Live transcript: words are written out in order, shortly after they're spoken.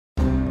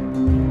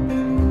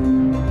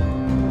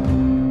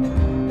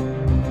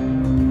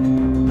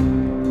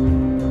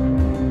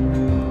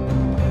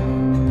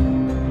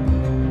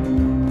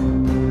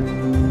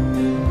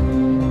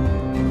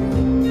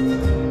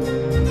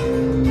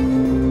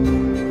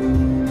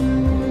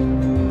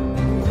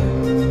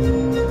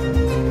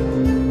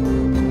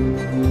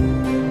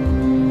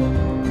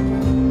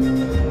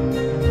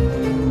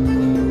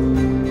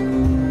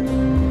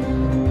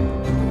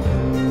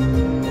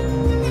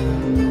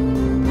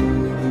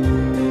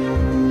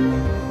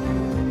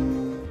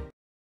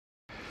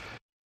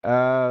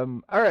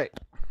All right.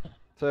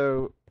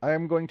 So I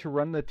am going to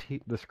run the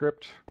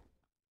script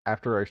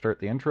after I start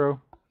the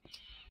intro.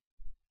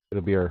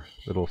 It'll be our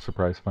little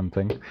surprise fun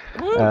thing.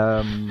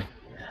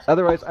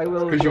 Otherwise, I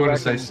will. Because you want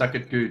to say "suck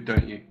it good,"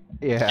 don't you?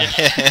 Yeah.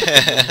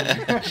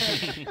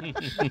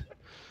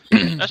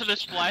 That's what the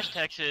splash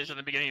text is at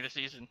the beginning of the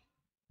season.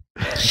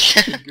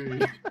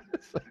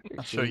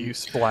 I'll show you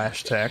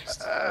splash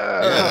text.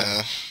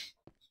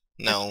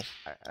 No.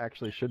 I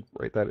actually should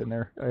write that in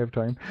there. I have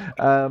time.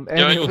 And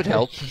it would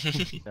help.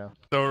 Yeah.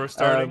 So we're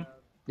starting?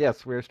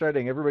 Yes, we're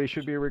starting. Everybody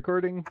should be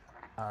recording.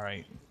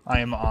 Alright. I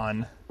am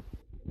on.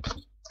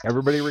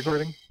 Everybody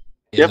recording?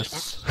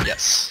 Yes.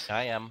 Yes.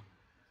 I am.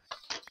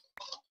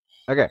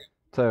 Okay.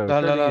 So. La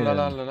la la la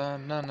la la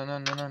na na na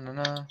na na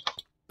na.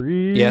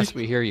 3, Yes,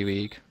 we hear you,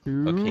 Eeg.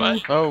 2, Okay.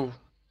 What? Oh.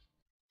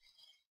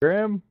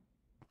 Graham.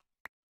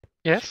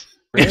 Yes?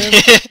 Graham.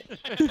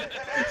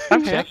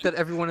 Check that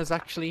everyone is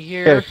actually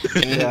here.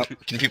 Okay.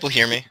 Can people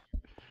hear me?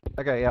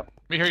 Okay, yep.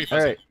 We hear you. All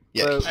right.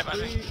 Yeah. So,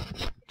 3,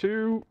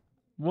 2,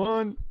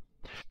 1.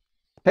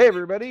 Hey,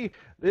 everybody.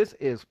 This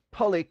is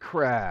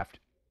PolyCraft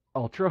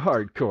Ultra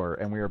Hardcore,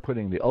 and we are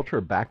putting the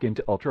Ultra back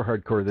into Ultra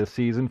Hardcore this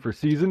season for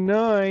Season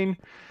 9.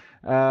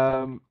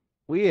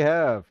 We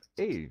have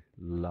a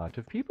lot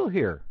of people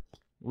here.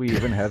 We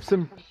even have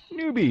some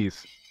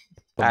newbies.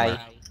 Hi.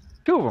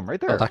 2 of them right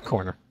there. Oh, that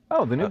corner.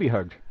 Oh, the newbie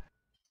hugged.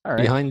 All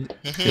right. Behind,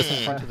 just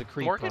in front of the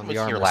creep Morgan on was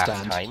the here armor last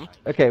stand. time.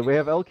 Okay, we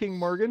have L King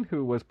Morgan,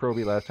 who was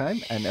Proby last time,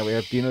 and now we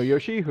have Dino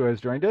Yoshi, who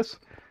has joined us.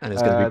 And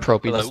it's going to be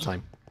Propy hello. this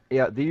time.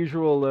 Yeah, the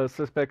usual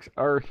suspects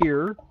are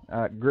here.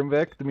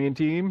 Grimvek, the main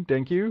team,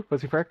 Denkyu,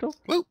 Fuzzy Fractal,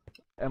 Woo.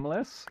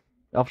 MLS,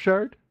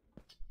 Elfshard,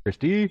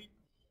 Christy,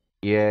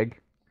 Yeg,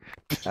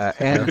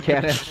 and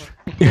Canus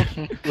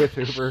with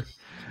Uber.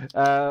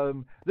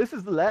 This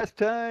is the last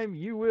time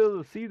you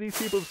will see these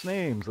people's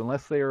names,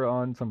 unless they are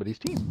on somebody's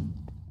team.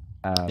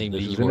 Namely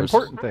This is an yours.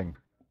 important thing.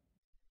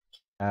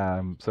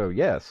 So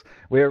yes,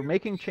 we are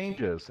making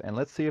changes, and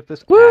let's see if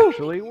this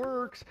actually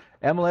works.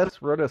 MLS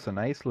wrote us a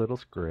nice little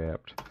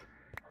script.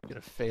 I'm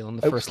going to fail on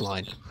the first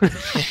line. Or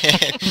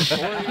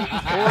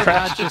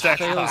Matt just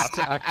fails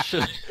to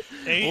actually...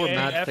 Or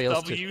Matt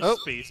fails to... AAFW Oh,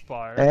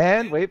 spacebar.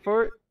 And wait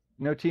for it.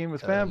 No team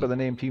was found by the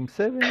name Team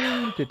 7.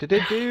 Did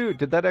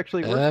that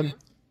actually work? You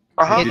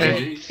yeah,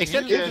 did.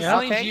 except You to did.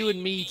 find you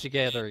and me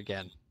together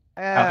again.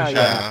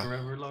 Yeah.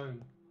 Forever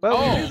alone. Well,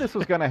 we knew this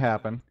was going to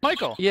happen.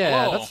 Michael.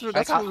 Yeah, Whoa.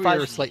 that's what we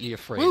were slightly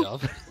afraid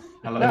of.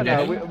 Hello, No,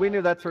 Dan. we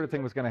knew that sort of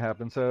thing was going to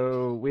happen.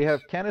 So we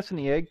have Canis and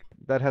Yeg.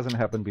 That hasn't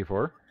happened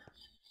before.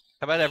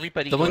 How about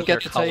everybody Someone go to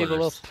get their the table up.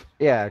 colors?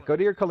 Yeah, go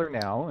to your color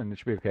now, and it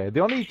should be okay. The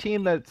only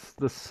team that's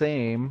the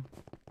same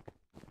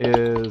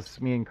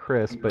is me and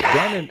Chris, but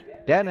Dan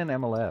and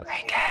MLS.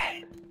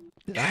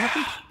 Did that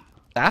happen?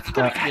 That's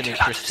going to be an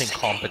interesting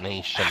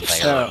combination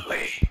there.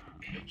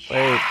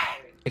 Wait.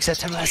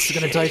 Except MLS is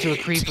going to die to a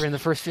creeper in the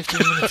first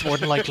 15 minutes, more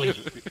than likely.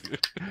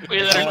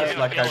 It's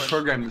like I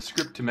programmed the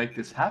script to make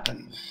this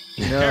happen.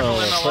 No.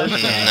 of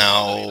course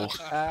not.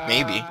 No.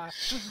 Maybe.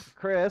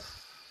 Chris,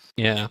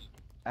 Yeah.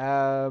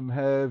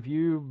 have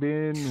you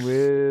been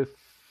with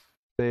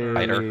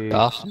Ryder.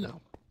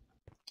 No.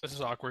 This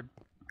is awkward.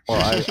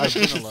 Well, I've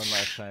been alone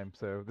last time,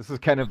 so this is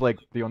kind of like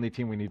the only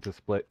team we need to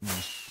split and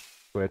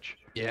switch.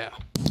 Yeah.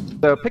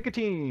 So pick a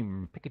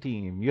team. Pick a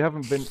team. You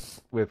haven't been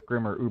with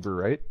Grim or Uber,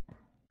 right?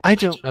 I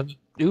don't...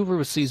 Uber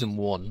was season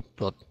 1,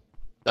 but...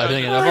 I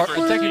think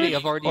technically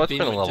I've already Well, it's been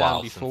been a with little Dan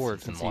while since before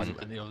season since one.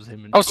 season, and it was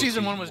him and Oh,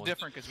 season 1 was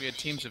different because we had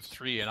teams of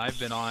 3, and I've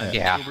been on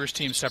Yeah. Uber's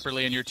team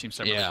separately and your team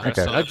separately. Yeah,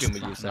 Okay. I've been with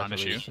you not an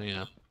separately, issue. so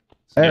yeah.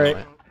 All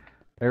right.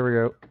 There we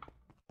go.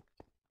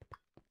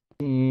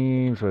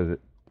 Teams. What is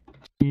it?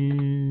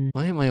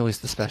 Why am I always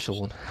the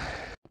special one?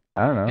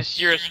 I don't know. Because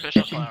you're a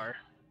special flower.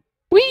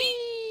 Whee!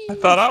 I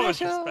thought I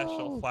was a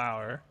special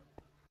flower.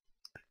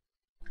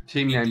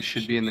 Team names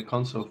should be in the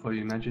console for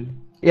you, imagine.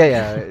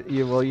 Yeah.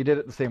 You did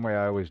it the same way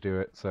I always do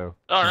it. So.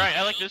 Alright,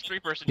 I like this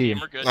 3-person Team.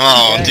 team. We're good.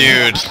 Oh,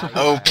 Yeah. dude.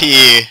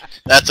 OP.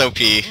 That's OP.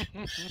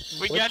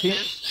 We What got team?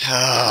 this.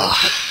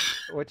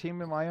 What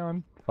team am I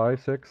on?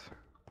 5, 6,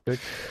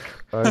 6,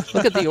 5.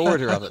 Look at the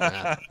order of it,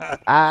 man.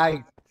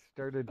 I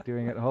started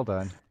doing it. Hold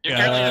on. You're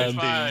Yeah, currently on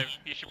indeed. 5.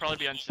 You should probably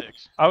be on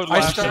 6. I would I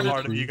laugh so started-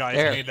 hard if you guys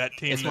There. made that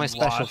team It's my and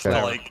special lost to,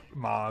 flower. like,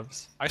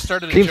 mobs. I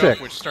started a Team joke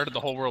 6. which started the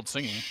whole world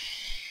singing.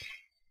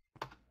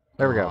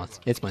 There we Oh, go.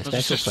 it's my Those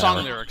are special just song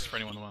flower. lyrics for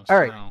anyone who wants All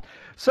to right. know.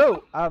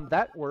 So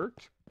that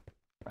worked.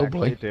 Oh, Actually,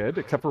 boy. it did,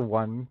 except for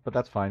one, but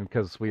that's fine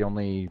because we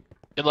only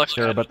It looks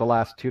care good. about the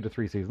last 2 to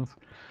 3 seasons.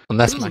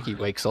 Unless Mackie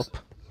wakes up.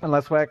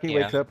 Unless Wacky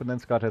Yeah. wakes up and then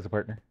Scott has a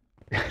partner.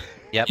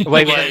 Yep.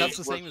 Wait, Wait, that's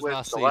the same as with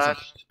last the season.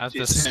 last That's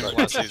the same as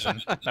last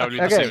season. That would be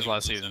the Okay. same as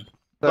last season.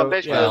 So So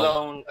basically yeah,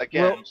 alone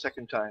again, Well-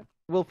 second time.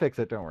 we'll fix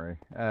it. Don't worry.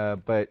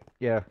 But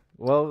yeah,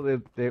 well,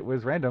 it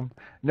was random.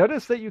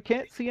 Notice that you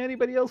can't see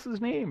anybody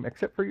else's name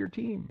except for your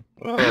team.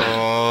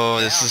 Oh,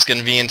 this is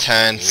gonna be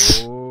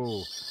intense.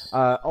 Oh.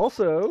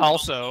 Also,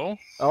 Also,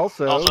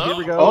 here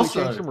we go. Also.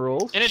 We changed some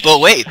rules. In addition, But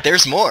wait,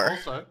 there's more.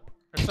 Also,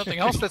 there's something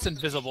else that's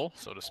invisible,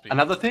 so to speak.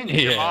 another thing.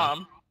 your Yeah.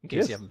 mom. In case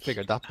Yes. you haven't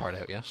figured that part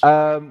out yet.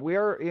 We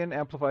are in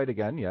amplified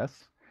again, yes.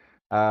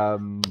 But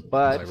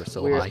we're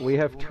so high. we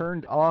have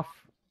turned off.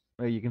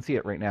 You can see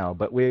it right now,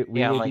 but we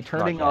Yeah, will be mine's not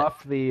turning yet.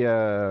 off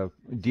the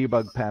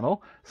debug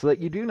panel so that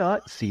you do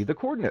not see the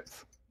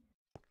coordinates.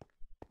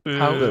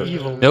 How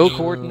evil. No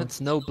coordinates,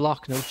 no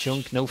block, no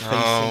chunk, no facing.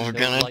 Oh, we're no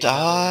gonna light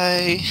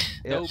die.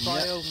 level, no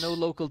bio, no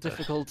local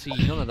difficulty,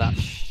 none of that.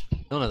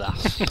 None of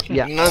that.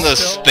 Yeah. None of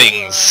those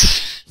things.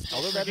 Still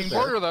Although a that is shrinking there.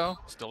 border, though.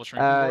 Still a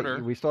shrinking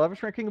border. We still have a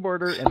shrinking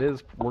border, and it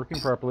is working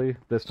properly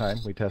this time.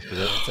 We tested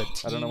it.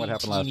 It's a I don't know what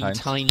happened last teeny, time.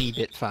 tiny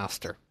bit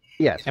faster.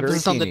 Yes, very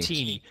Emphasis on the teeny.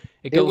 teeny.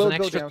 It It goes will an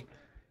go extra. down.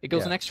 It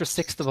goes Yeah. an extra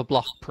sixth of a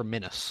block per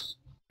minute.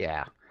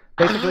 Yeah.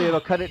 Basically, it'll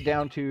cut it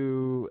down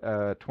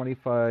to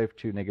 25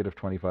 to negative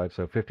 25,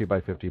 so 50 by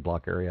 50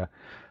 block area.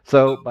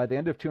 So by the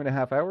end of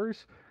 2.5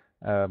 hours,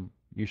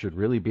 you should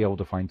really be able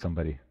to find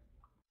somebody.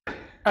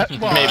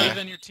 Well, Maybe. other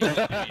than your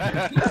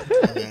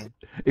teammate.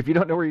 If you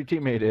don't know where your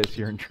teammate is,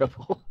 you're in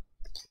trouble.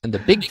 And the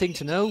big thing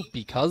to know,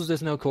 because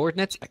there's no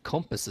coordinates, a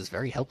compass is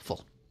very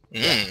helpful.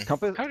 Mm.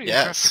 Compass. How do you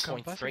Yes. craft a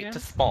Point compass straight again? to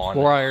spawn.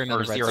 4 iron and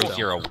Or a 0, redstone.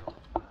 0.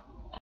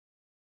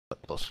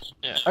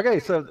 Okay,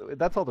 so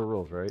that's all the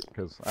rules, right?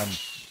 Because I'm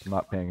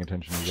not paying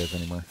attention to you guys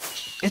anymore.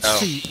 It's Oh.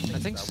 I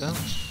think so.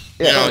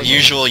 You know, okay.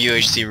 usual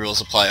UHC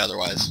rules apply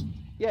otherwise.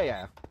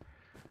 Yeah.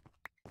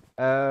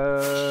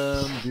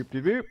 Doop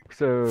doop doop.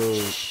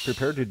 So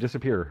prepare to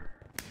disappear.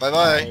 Bye Bye,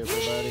 bye.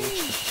 everybody.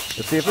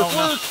 Let's see if this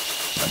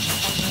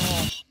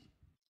works.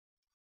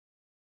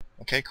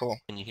 Okay, cool.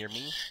 Can you hear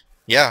me?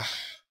 Yeah.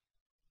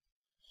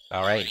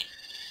 Alright.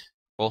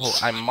 Well,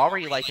 I'm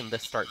already liking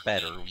this start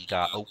better. We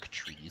got oak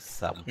trees,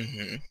 so...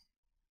 Mm-hmm.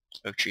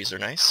 Oak trees are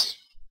nice.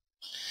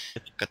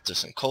 Got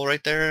some coal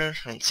right there.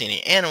 I don't see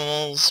any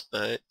animals,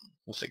 but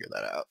we'll figure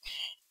that out.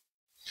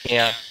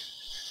 Yeah.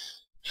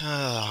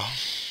 Oh.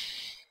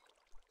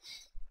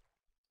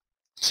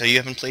 So you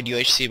haven't played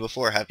UHC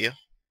before, have you?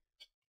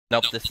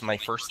 Nope, this is my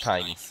first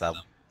time, so...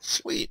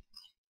 Sweet.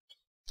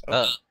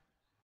 Uh,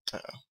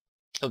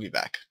 He'll be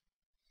back.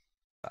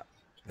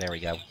 there we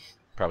go.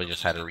 Probably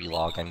just had a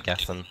relog, I'm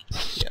guessing.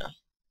 Yeah.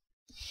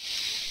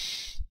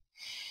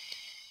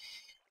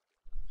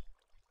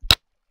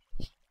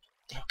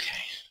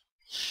 Okay.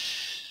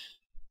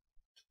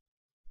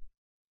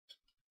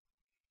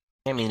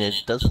 I mean, it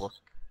does look...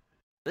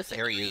 This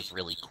area is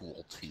really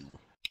cool, too.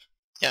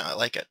 Yeah, I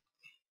like it.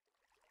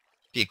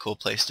 Be a cool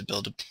place to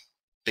build a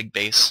big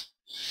base.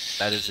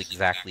 That is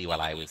exactly what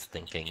I was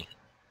thinking.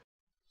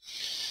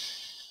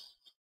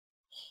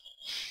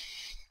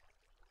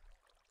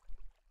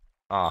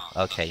 Ah,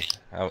 okay.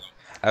 I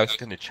was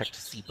gonna check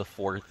to see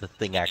before the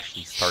thing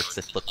actually starts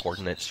if the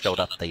coordinates showed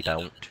up. They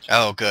don't.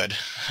 Oh, good.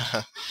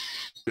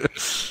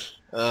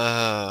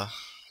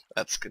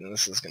 That's good.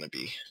 This is gonna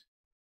be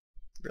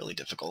really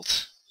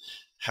difficult.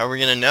 How are we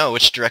gonna know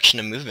which direction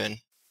to move in?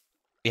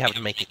 We have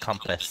to make a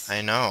compass.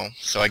 I know.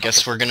 So I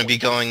guess we're gonna be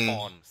going...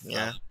 Spawn, so-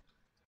 Yeah.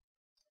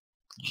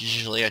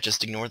 Usually I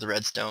just ignore the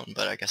redstone,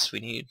 but I guess we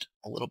need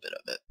a little bit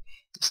of it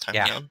this time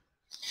Yeah. around.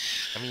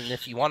 I mean,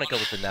 if you want to go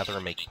with the nether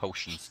and make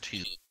potions too,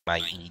 you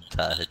might need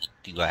to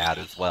do that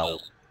as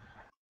well.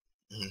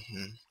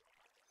 Mm-hmm.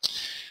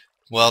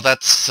 Well,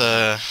 that's,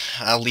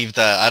 I'll leave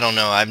that. I don't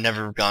know. I've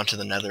never gone to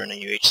the nether in a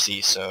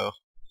UHC, so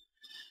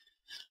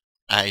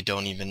I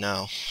don't even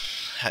know.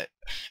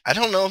 I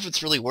don't know if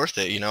it's really worth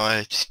it, you know?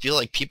 I feel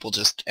like people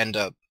just end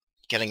up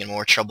getting in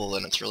more trouble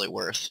than it's really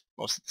worth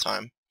most of the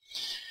time.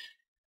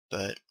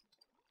 But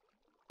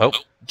Oh.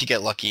 if you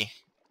get lucky,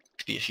 it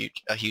could be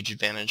a huge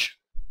advantage.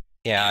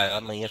 Yeah, I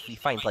mean, if we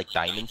find, like,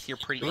 diamonds here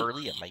pretty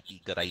early, it might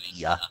be a good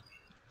idea.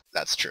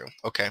 That's true.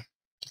 Okay.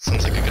 That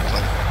sounds like a good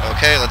plan.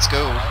 Okay, let's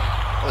go.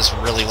 That was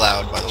really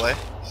loud, by the way.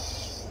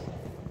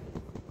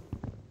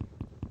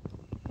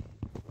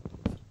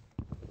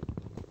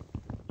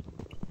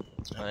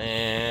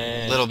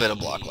 A little bit of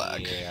block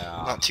lag.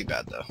 Yeah. Not too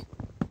bad, though.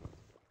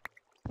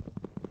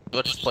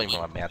 We'll just play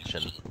more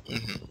mansion.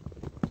 Mm-hmm.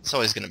 It's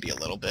always going to be a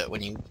little bit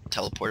when you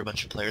teleport a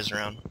bunch of players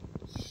around.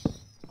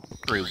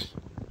 True.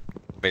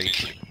 Very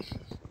true.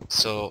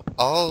 So,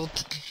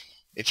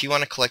 if you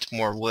want to collect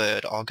more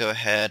wood, I'll go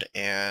ahead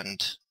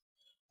and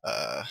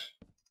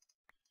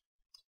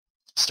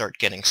start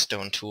getting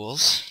stone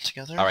tools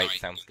together. Alright,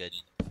 sounds good.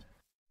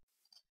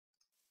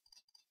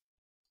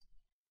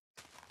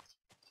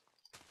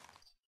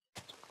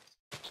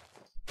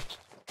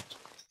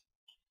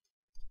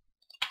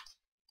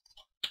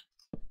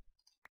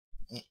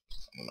 I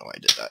don't know why I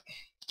did that.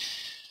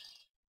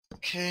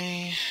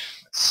 Okay,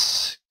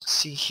 let's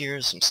see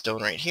here, some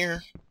stone right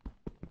here.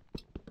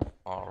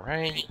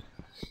 Alright.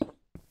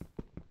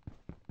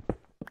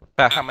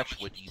 About how much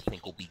wood do you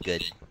think will be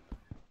good?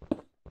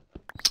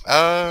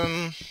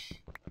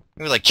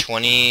 Maybe like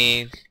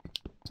 20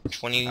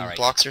 Alright.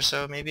 blocks or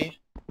so, maybe?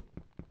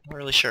 Not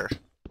really sure.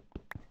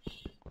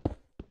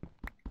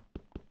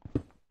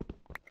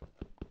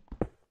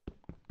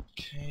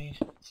 Okay.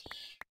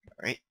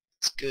 Alright,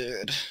 that's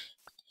good.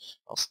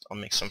 I'll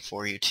make some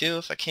for you too,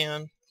 if I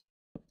can.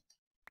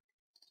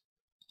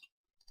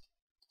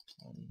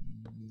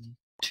 1,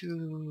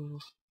 2...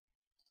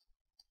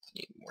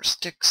 Need more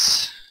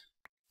sticks.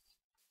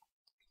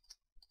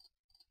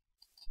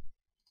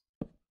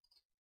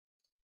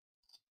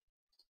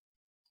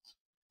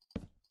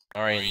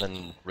 Alright, and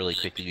then really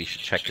quickly we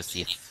should check to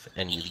see if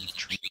any of these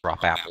trees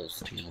drop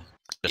apples too.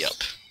 Yep.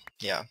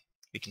 Yeah,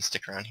 we can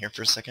stick around here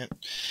for a second.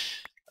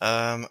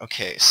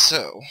 Okay,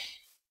 so...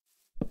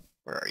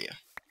 Where are you?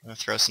 I'm gonna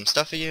throw some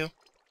stuff at you.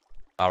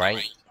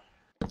 Alright.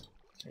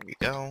 There we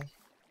go.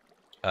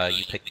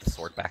 You pick the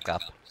sword back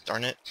up.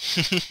 Darn it.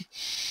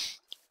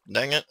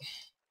 Dang it.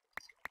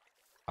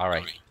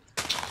 Alright.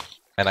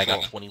 And I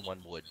got Cool.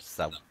 21 wood,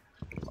 so...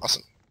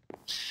 Awesome.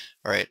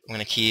 Alright, I'm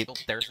gonna keep... Oh,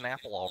 there's an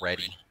apple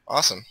already.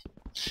 Awesome.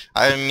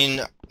 I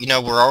mean, you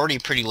know, we're already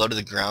pretty low to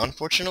the ground,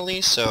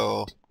 fortunately,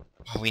 so...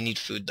 we need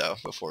food, though,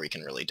 before we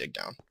can really dig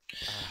down.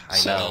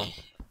 I know.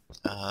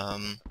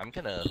 I'm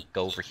gonna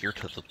go over here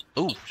to the...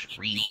 Ooh,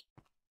 reed.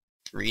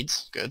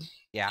 Reeds? Good.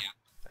 Yeah,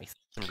 I see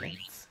some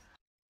reeds.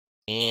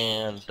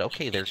 And,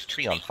 okay, there's a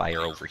tree on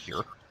fire over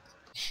here.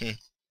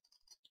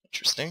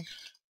 Interesting.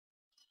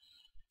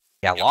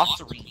 Yeah, lots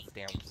of reeds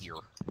down here.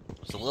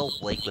 There's a little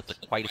lake with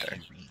quite a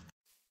few reeds.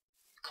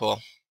 Cool.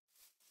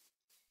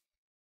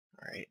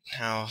 Alright,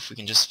 now if we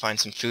can just find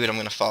some food, I'm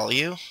gonna follow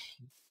you.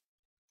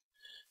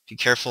 Be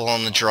careful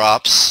on the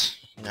drops,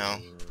 you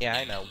know. Yeah,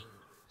 I know.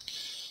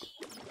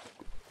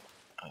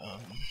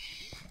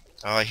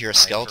 Oh, I hear a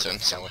skeleton. I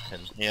heard a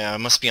skeleton. Yeah, it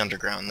must be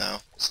underground, though.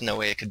 There's no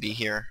way it could be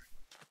here.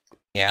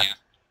 Yeah.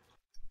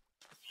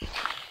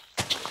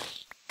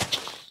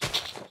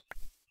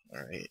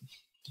 Alright.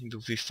 Maybe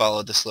if we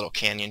follow this little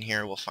canyon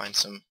here, we'll find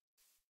some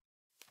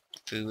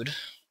food.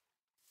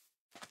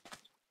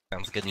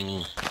 Sounds good to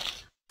me.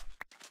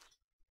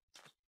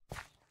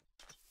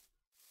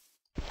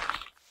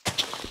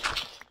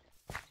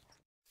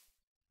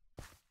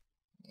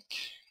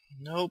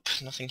 Nope,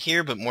 nothing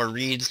here, but more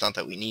reeds. Not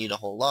that we need a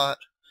whole lot.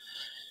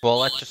 Well,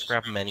 let's just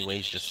grab them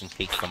anyways, just in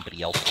case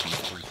somebody else comes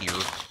through here.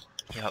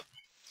 Yep.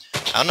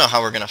 I don't know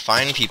how we're gonna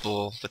find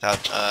people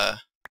without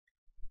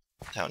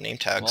name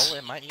tags. Well,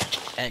 it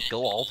might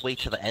go all the way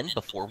to the end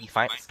before we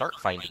start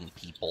finding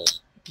people.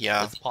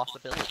 Yeah. It's a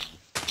possibility.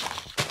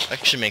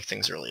 That should make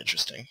things really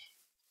interesting.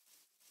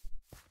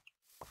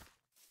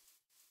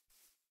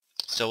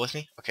 Still with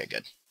me? Okay,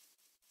 good.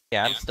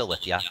 Yeah, I'm still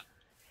with ya.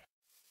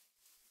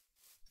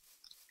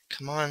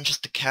 Come on,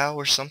 just a cow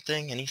or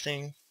something,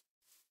 anything.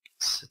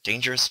 It's a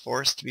dangerous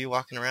forest to be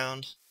walking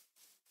around.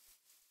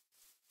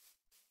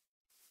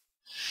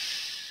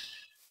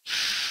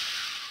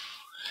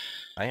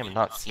 I am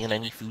not seeing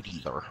any food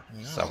either,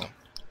 No. so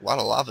A lot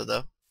of lava,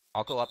 though.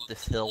 I'll go up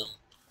this hill,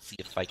 see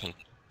if I can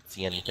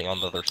see anything on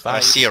the other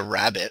I side. see a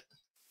rabbit.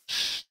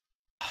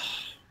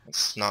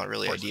 It's not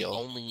really Of course, ideal. the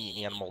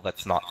only animal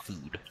that's not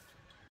food.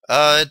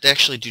 They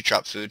actually do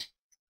drop food.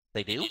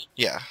 They do?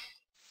 Yeah.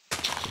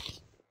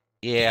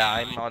 Yeah,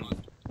 I'm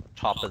on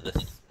top of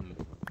this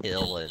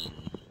hill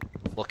and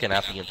looking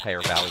at the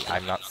entire valley.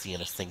 I'm not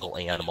seeing a single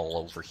animal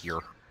over here.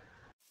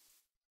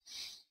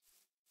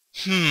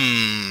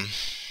 I'm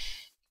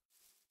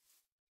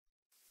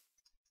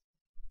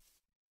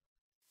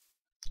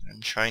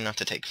trying not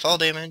to take fall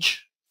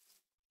damage.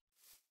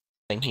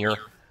 Same here.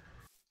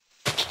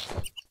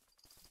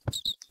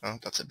 Oh,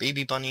 that's a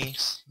baby bunny.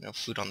 No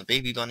food on the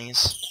baby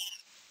bunnies.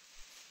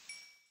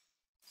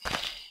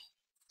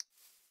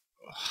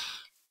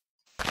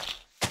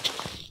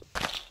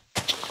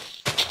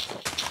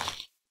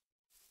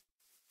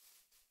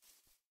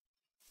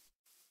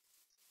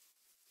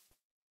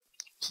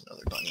 There's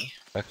another bunny.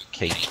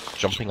 Okay,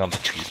 jumping on the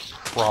tree is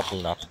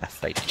probably not the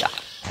best idea.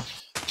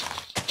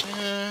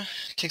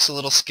 Takes a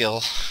little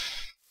skill.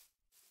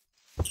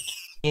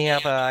 Yeah,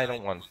 but I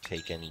don't want to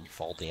take any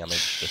fall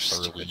damage this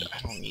early. Stupid.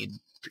 I don't need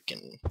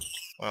freaking...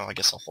 Well, I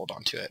guess I'll hold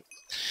on to it.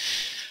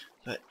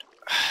 But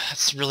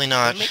that's really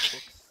not...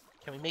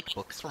 Can we make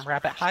books from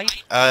rabbit hide?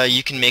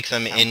 You can make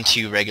them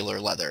into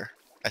regular leather.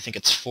 I think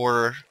it's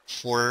four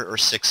or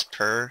six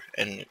per,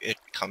 and it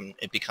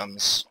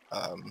becomes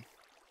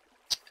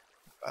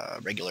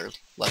regular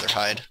leather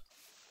hide.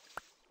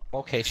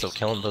 Okay, so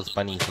killing those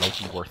bunnies might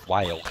be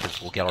worthwhile, because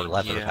we'll get our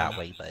leather Yeah. that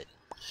way, but...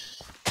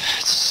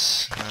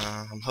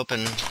 I'm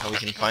hoping that we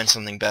can find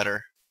something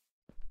better.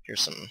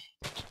 Here's some...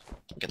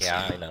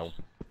 Yeah, I know.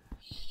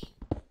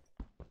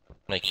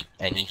 Like,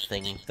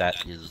 anything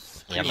that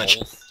is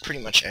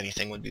Pretty much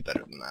anything would be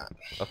better than that.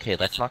 Okay,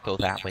 let's not go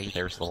that way.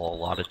 There's a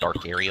lot of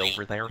dark area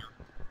over there.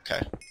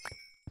 Okay.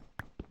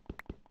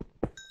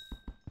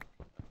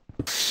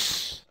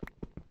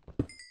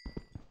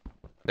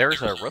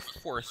 There's a rift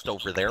forest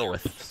over there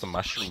with some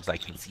mushrooms I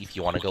can see if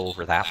you want to go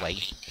over that way.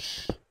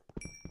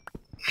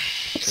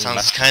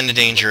 Sounds kind of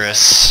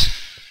dangerous.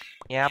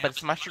 Yeah, but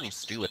it's mushroom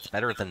stew. It's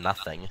better than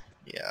nothing.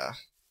 Yeah.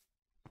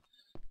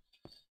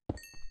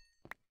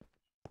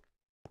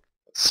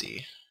 Let's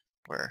see.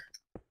 Where?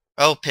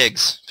 Oh,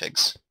 pigs.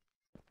 Pigs.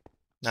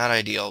 Not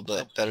ideal,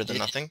 but better than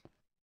nothing.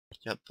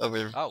 Yep,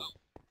 over... Oh,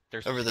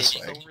 there's over this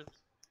pigs way. over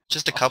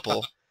Just a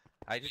couple.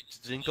 I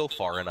just didn't go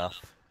far enough.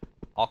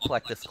 I'll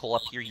collect this coal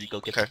up here, you go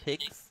get the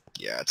pigs.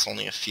 Yeah, it's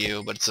only a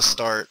few, but it's a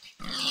start.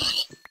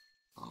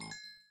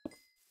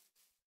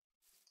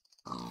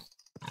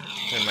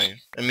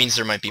 It means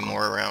there might be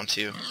more around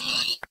too.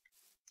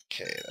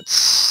 Okay,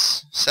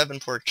 that's 7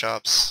 pork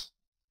chops.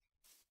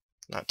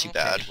 Not too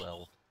bad.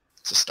 Well,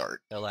 It's a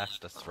start. it'll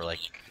last us for like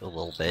a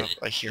little bit.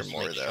 Oh, I hear Just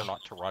more make though. Sure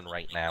not to run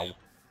right now.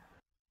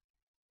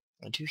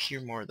 I do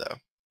hear more though.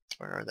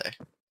 Where are they?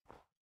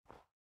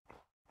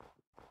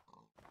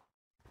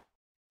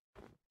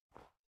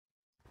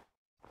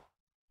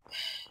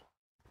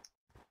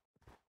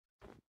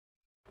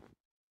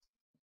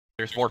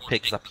 There's more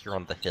pigs up here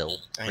on the hill.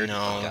 I Where did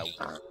know. they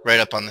go? Right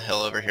up on the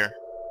hill over here.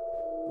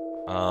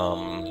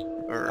 Oh,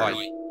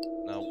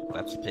 no,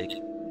 that's a pig.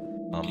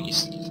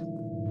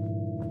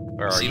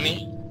 Where are See you?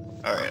 me?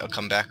 Alright, I'll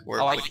come back.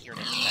 Oh, I see your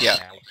name tag Yeah,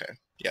 now. okay.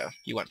 Yeah,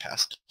 you went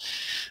past.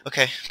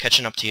 Okay,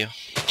 catching up to you.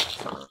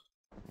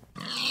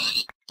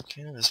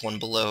 Okay, there's one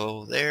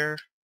below there.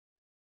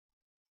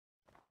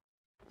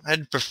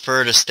 I'd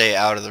prefer to stay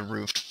out of the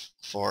roofed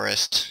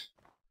forest.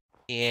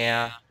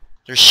 Yeah.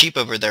 There's sheep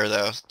over there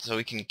though, so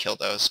we can kill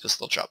those because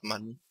they'll drop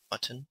mutton.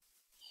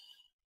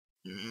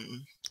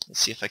 Let's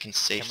see if I can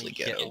safely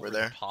Can we get over the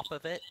there. top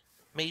of it,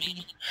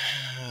 maybe?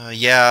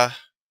 Yeah.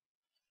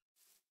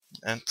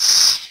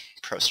 That's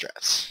pro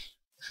strats.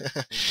 I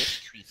mean, this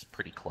tree's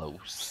pretty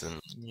close, and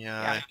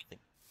Yeah. yeah, I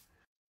think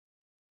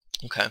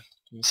Okay, let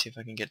me see if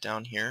I can get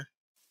down here.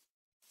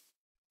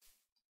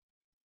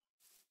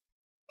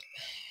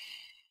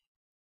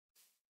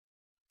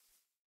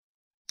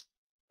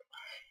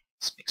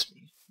 This makes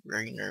me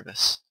very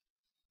nervous.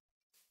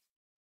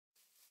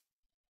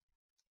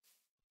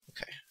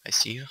 Okay, I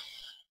see you.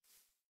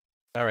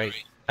 Alright,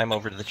 I'm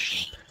over to the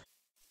sheep.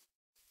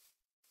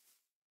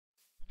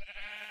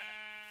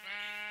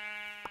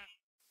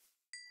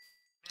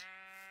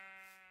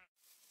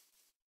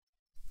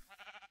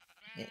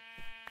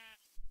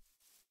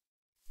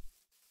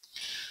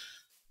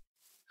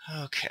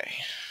 Okay.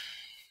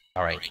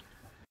 Alright.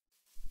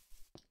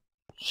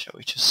 Shall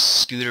we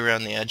just scoot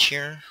around the edge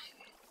here?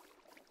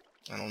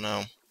 I don't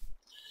know.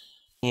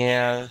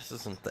 Yeah, this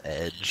isn't the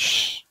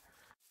edge.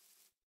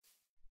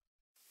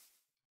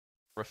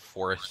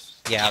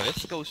 Forest. Yeah,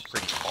 this goes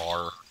pretty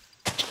far.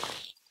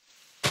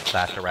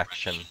 That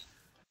direction.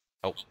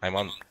 Oh, I'm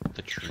on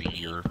the tree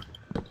here.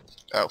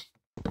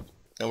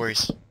 No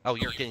worries. Oh,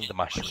 you're getting the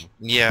mushroom.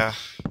 Yeah,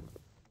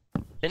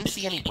 Didn't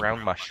see any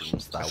brown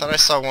mushrooms, though. I thought I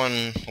saw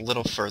one a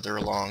little further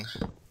along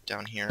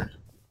down here.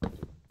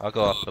 I'll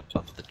go up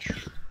above the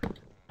tree.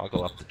 I'll go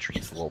up the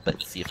trees a little bit,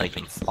 see if I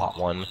can spot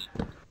one.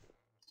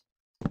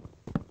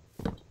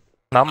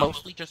 Not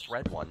mostly just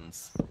red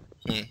ones.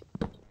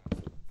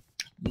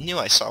 Knew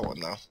I saw one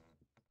though.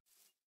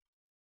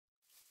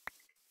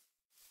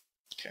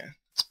 Okay,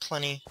 it's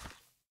plenty.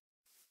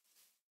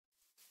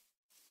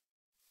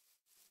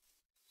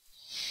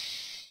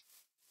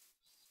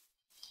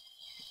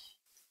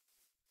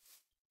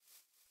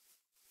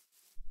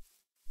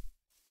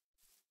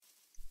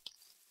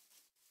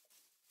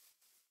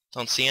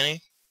 Don't see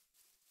any?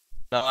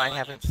 No, I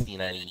haven't seen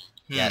any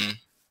yet.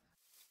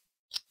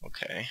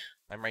 Okay.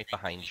 I'm right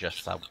behind you,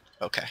 so...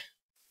 Okay.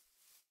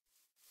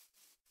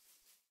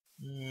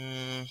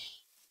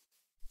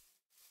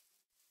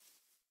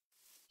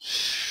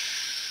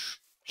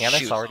 Canus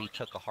Shoot. already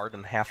took a heart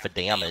and half a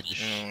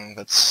damage,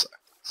 That's...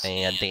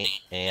 and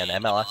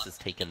MLS is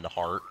taken to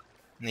heart.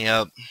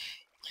 Yep.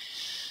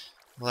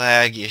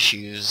 Lag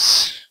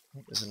issues.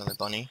 There's another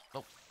bunny.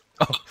 Oh.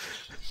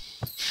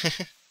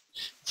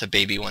 It's a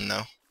baby one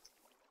though.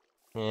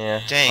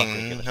 Yeah.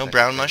 Dang, no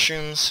brown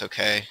mushrooms?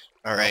 Okay.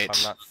 Alright.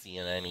 I'm not seeing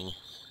any.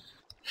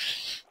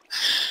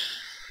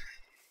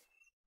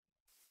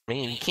 I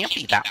mean, you can't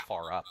be that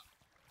far up.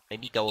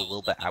 Maybe go a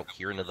little bit out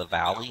here into the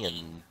valley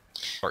and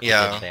start to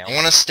Yeah, get down. I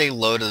want to stay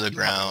low to the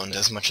ground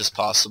as much as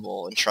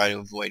possible and try to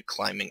avoid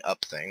climbing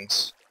up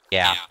things.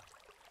 Yeah.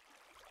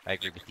 I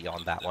agree with you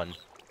on that one.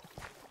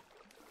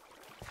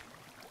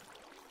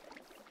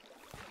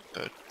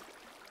 Good.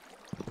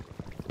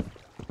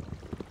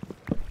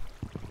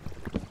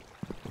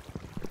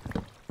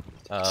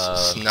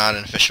 This is not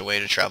an efficient way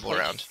to travel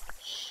around.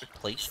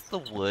 Replace the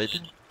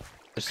wood,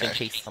 just in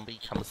Okay. case somebody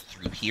comes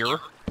through here.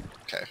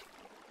 Okay.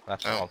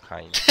 That's Oh. all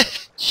kind.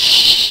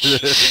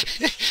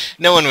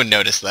 No one would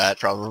notice that,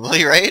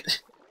 probably,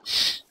 right?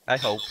 I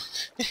hope.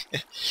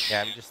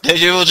 Yeah, I'm just...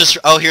 They will just...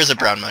 Oh, here's a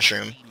brown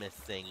mushroom.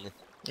 Missing.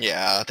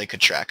 Yeah, they could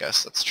track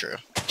us, that's true.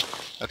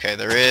 Okay,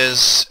 there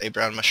is a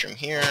brown mushroom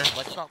here.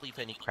 Let's not leave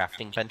any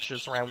crafting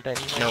benches around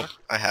anywhere. Nope,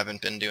 I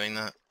haven't been doing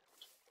that.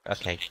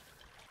 Okay.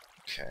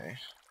 Okay.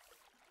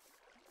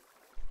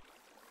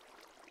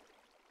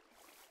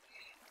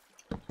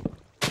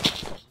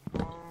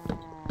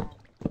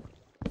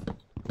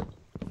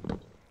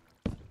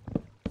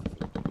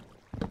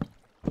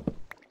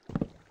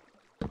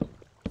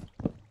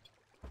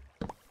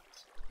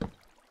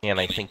 And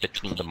I think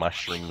between the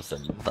mushrooms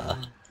and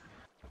the...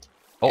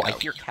 Oh, I Yeah.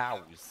 hear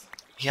cows.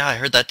 Yeah, I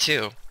heard that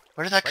too.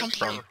 Where did that come Right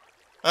from? here.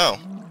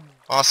 Oh,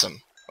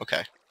 awesome.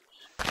 Okay.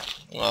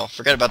 Well,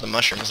 forget about the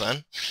mushrooms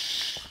then.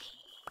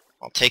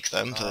 I'll take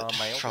them, but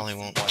I only probably see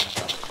won't. one,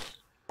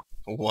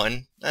 though.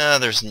 One?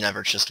 There's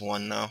never just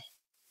one though.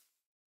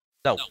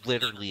 No,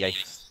 literally,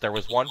 there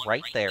was one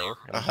right there,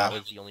 and that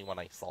was the only one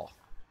I saw.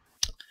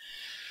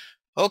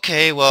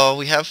 Okay, well,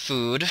 we have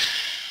food.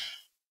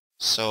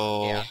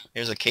 So, Yeah.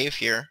 here's a cave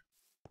here.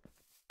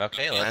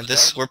 Okay, let's And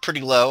this, we're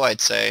pretty low, I'd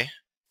say.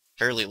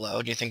 Fairly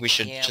low. Do you think we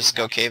should Yeah, just we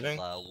go have to be caving?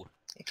 low.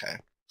 Okay.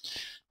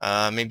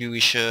 Maybe we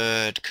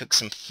should cook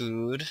some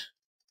food.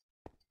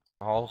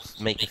 I'll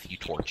make a few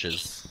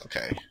torches.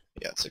 Okay.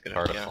 Yeah, it's a good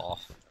Start idea. us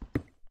off.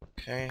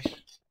 Okay.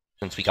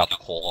 Since we got the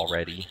coal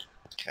already.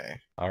 Okay.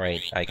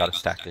 Alright, I got a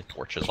stack of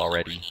torches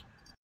already.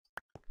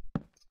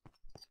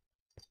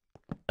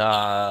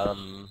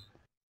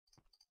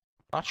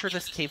 Not sure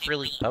this cave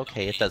really...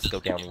 Okay, it does go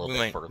down a little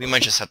bit further. We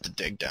might just have to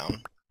dig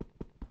down.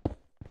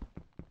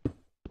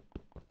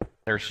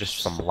 There's just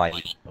some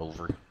light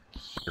over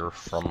here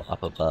from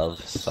up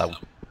above, so...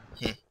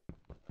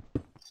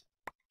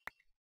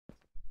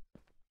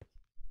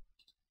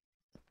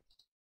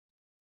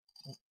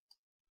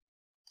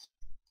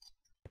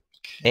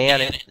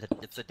 And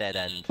it's a dead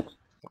end.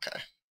 Okay.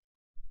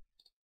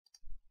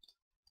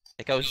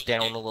 It goes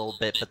down a little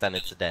bit, but then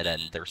it's a dead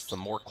end. There's some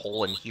more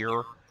coal in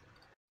here.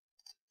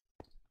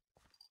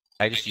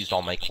 I just used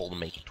all my coal to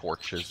make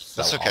torches,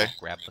 so That's okay. I'll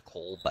grab the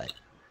coal, but...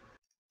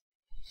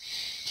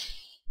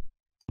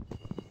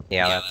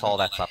 Yeah, that's all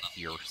that's up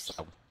here,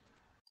 so...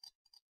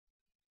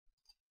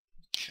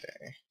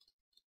 Okay.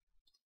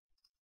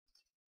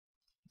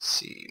 Let's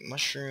see,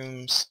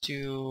 mushroom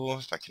stew,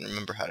 if I can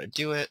remember how to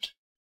do it.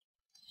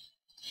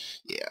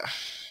 Yeah,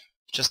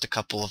 just a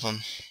couple of them.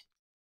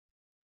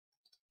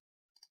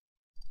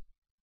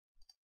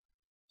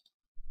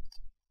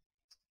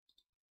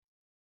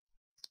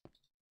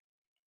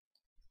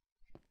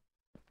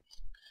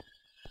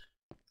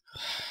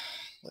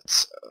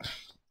 Let's,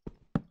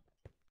 do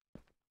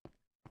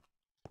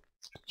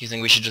you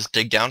think we should just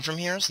dig down from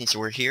here, since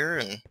we're here,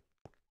 and...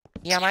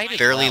 Yeah, might as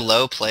fairly well.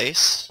 low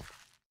place?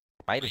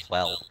 Might as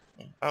well.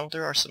 Oh,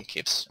 there are some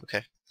caves.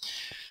 Okay.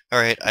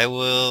 Alright, I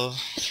will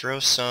throw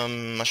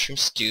some mushroom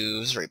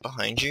stews right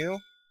behind you.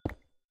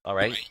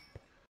 Alright,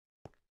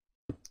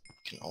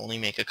 Can only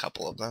make a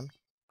couple of them.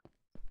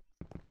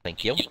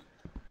 thank you.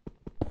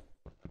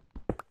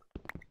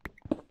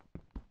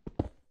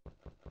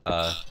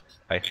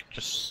 I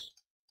just...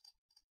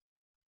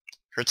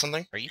 Heard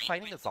something? Are you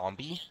fighting a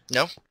zombie?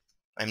 No,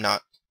 I'm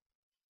not.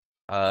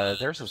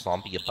 There's a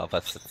zombie above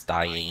us that's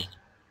dying.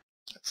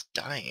 It's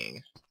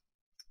dying.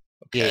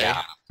 Okay.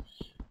 Yeah.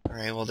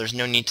 Alright, well there's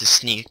no need to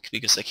sneak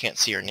because I can't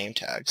see our name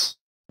tags.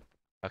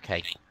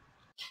 Okay.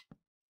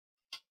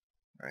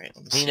 Alright,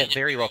 let me I mean, see. it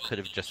very well could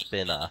have just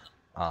been a,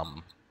 Let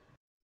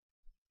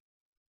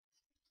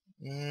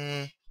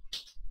me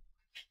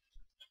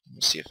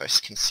see if I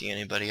can see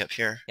anybody up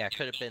here. Yeah, it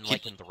could have been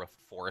like in the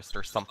forest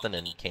or something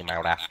and came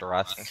out after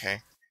us. Okay.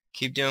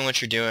 Keep doing what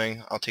you're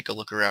doing. I'll take a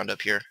look around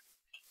up here.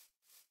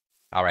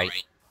 Alright.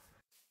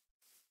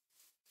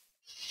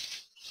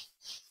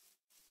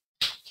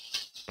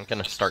 I'm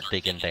gonna start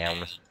digging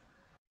down.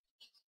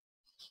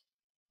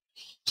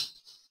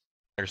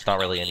 There's not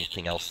really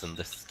anything else in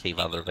this cave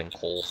other than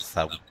coal,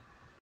 so...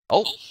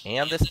 Oh!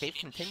 And this cave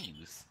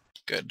continues.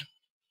 Good.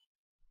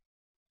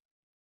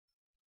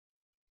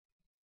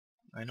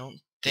 I don't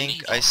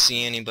think I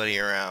see anybody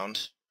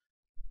around.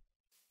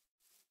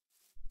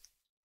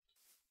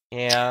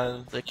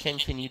 Yeah, it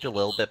continued a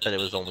little bit, but it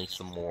was only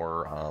some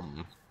more,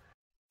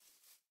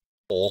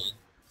 coal.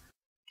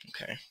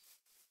 Okay.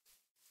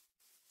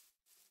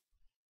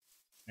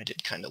 I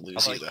did kind of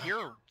lose Although you, though. I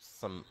hear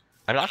some...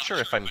 I'm not sure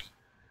if I'm...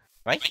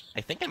 I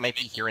think I might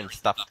be hearing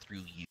stuff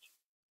through you.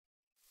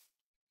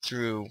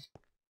 Through...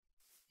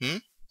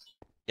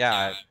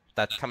 Yeah,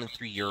 that's coming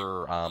through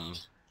your,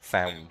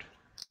 sound.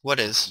 What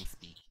is?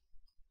 You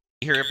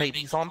hear a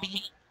baby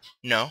zombie?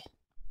 No.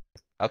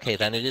 Okay,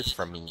 then it is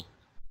from me.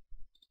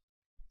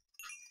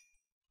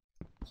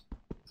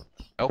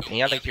 Oh,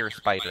 and I hear a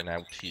spider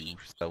now, too,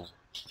 so...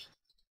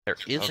 There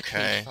is a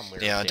cave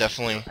somewhere. Yeah, down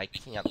definitely. here. I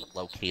can't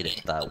locate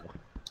it, though.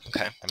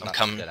 Okay, I'm not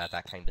coming. good at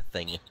that kind of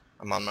thing.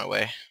 I'm on my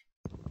way.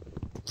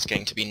 It's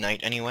getting to be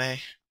night anyway.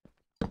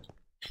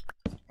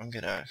 I'm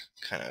gonna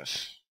kind of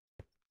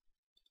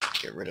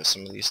get rid of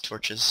some of these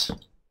torches.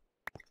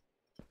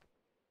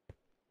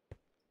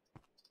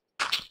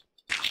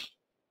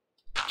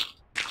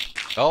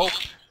 Oh!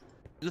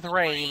 Through the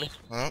rain!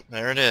 Well,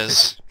 there it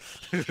is.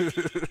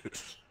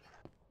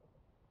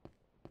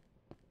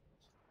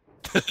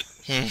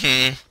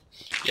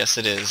 Yes,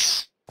 it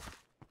is.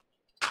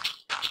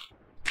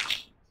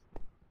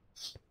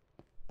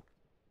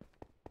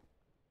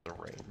 The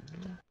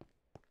rain.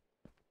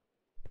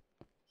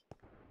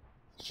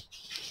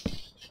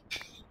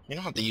 You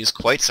don't have to use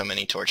quite so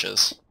many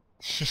torches.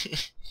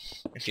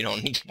 If you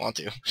don't want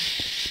to.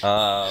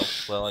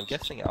 Well, I'm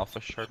guessing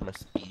Alpha Shard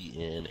must be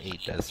in a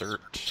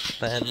desert,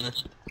 then?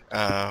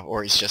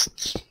 Or he's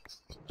just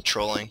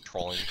trolling.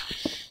 Trolling.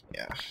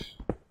 Yeah.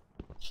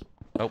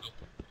 Oh.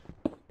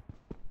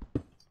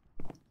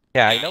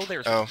 Yeah, I know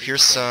there's... Oh,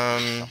 here's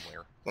some...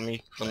 somewhere.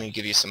 Let me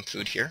give you some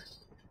food here.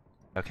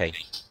 Okay.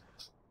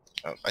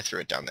 Oh, I threw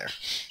it down there.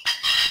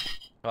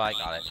 Oh, I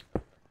got it.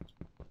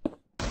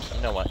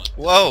 You know what?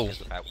 Whoa!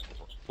 It's about-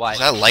 Why? Is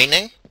that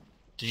lightning?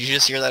 Did you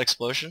just hear that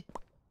explosion?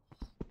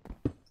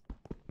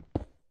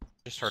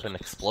 Just heard an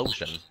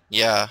explosion.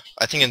 Yeah,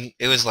 I think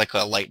it was like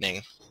a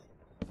lightning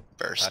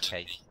burst.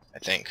 Okay. I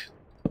think.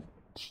 You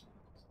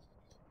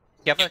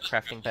have a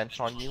crafting bench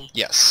on you?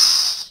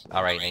 Yes.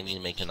 Alright, I need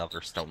to make another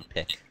stone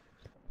pick.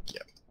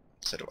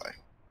 So do I.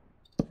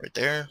 Right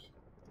there.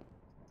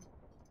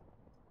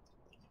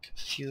 A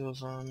few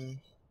of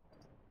them.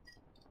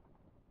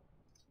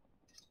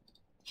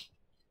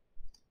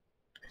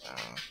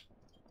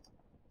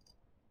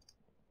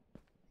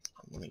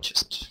 Let me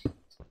just...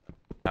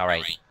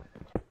 Alright.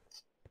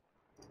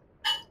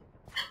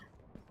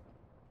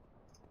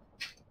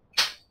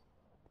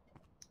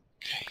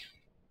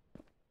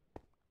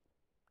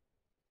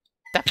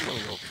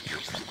 Definitely over here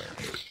somewhere.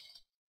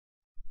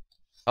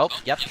 Oh,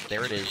 yep,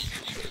 there it is.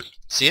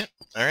 See it?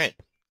 Alright.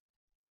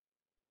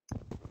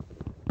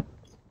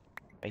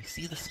 I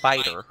see the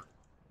spider.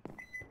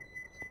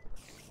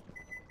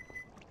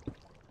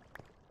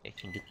 I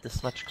can get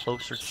this much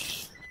closer.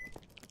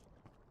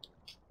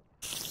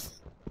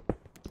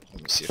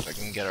 Let me see if I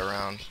can get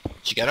around.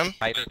 Did you get him?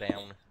 Spider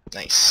down.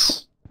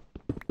 Nice.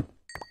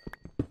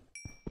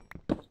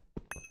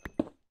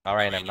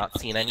 Alright, I'm not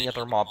seeing any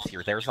other mobs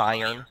here. There's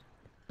iron.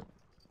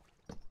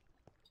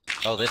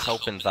 Oh, this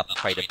opens up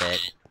quite a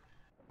bit.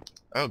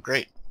 Oh,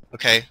 great.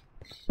 Okay.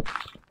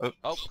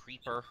 Oh,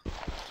 creeper.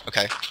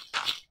 Okay.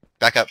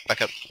 Back up,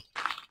 back up.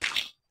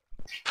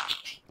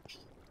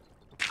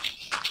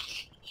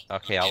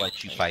 Okay, I'll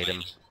let you fight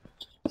him.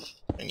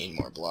 I need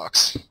more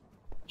blocks.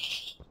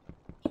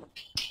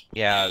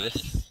 Yeah,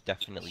 this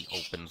definitely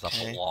opens up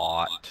Okay. a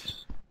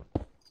lot.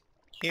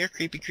 Here,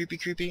 creepy, creepy,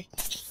 creepy.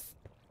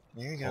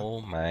 There you go.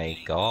 Oh my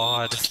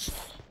god.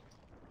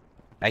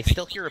 I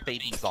still hear a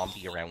baby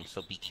zombie around,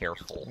 so be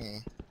careful.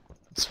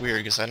 It's weird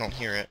because I don't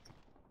hear it.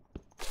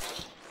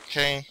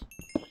 Okay.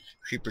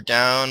 Creeper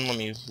down. Let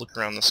me look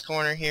around this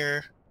corner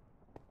here.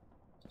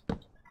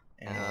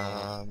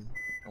 And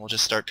we'll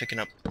just start picking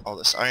up all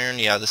this iron.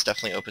 Yeah, this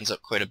definitely opens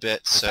up quite a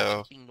bit, Is so...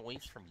 that making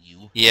noise from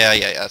you? Yeah,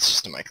 it's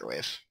just a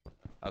microwave.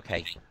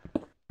 Okay.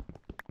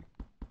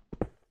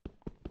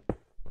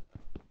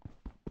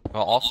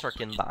 Well, I'll start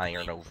getting the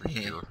iron over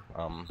here.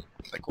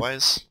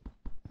 Likewise.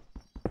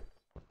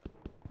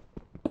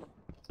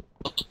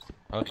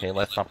 Okay,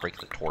 let's not break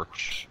the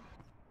torch.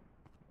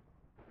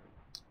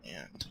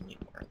 And I need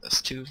more of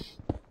this too.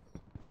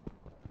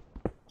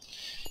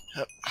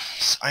 Yep.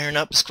 Let's iron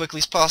up as quickly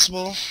as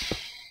possible.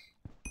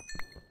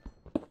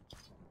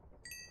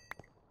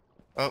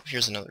 Oh,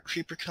 here's another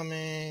creeper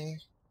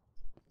coming.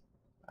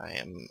 I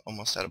am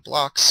almost out of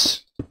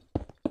blocks.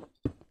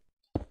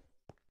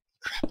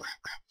 Crap.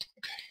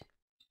 Okay.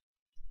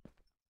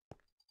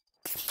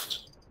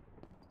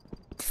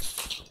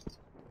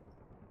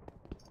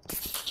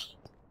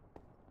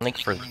 I think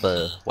for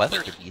the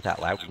weather to be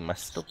that loud, we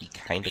must still be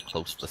kinda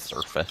close to the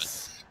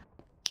surface.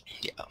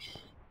 Yeah.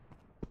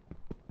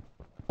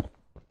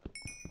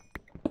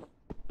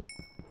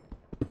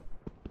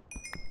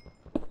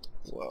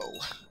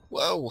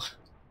 Whoa.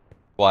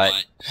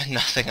 What?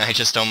 Nothing, I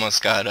just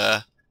almost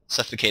got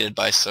suffocated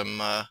by some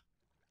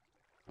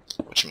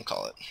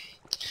whatchamacallit?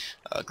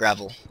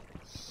 Gravel.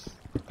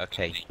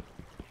 Okay.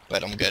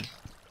 But I'm good.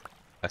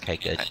 Okay,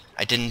 good.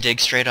 I didn't dig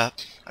straight up,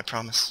 I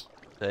promise.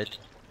 Good.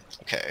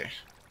 Okay.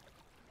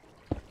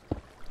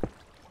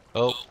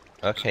 Oh,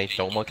 okay,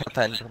 don't look at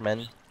the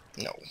Enderman.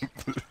 No.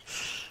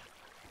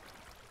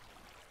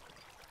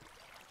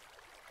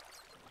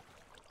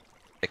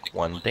 Pick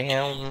one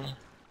down.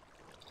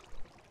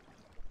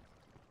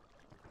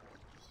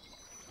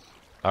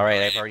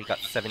 Alright, I've already got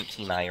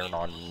 17 iron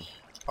on me.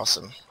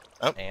 Awesome.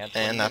 Oh, And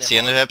and that's the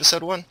end of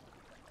episode 1.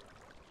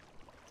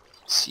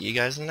 See you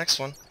guys in the next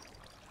one.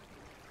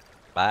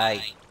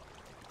 Bye.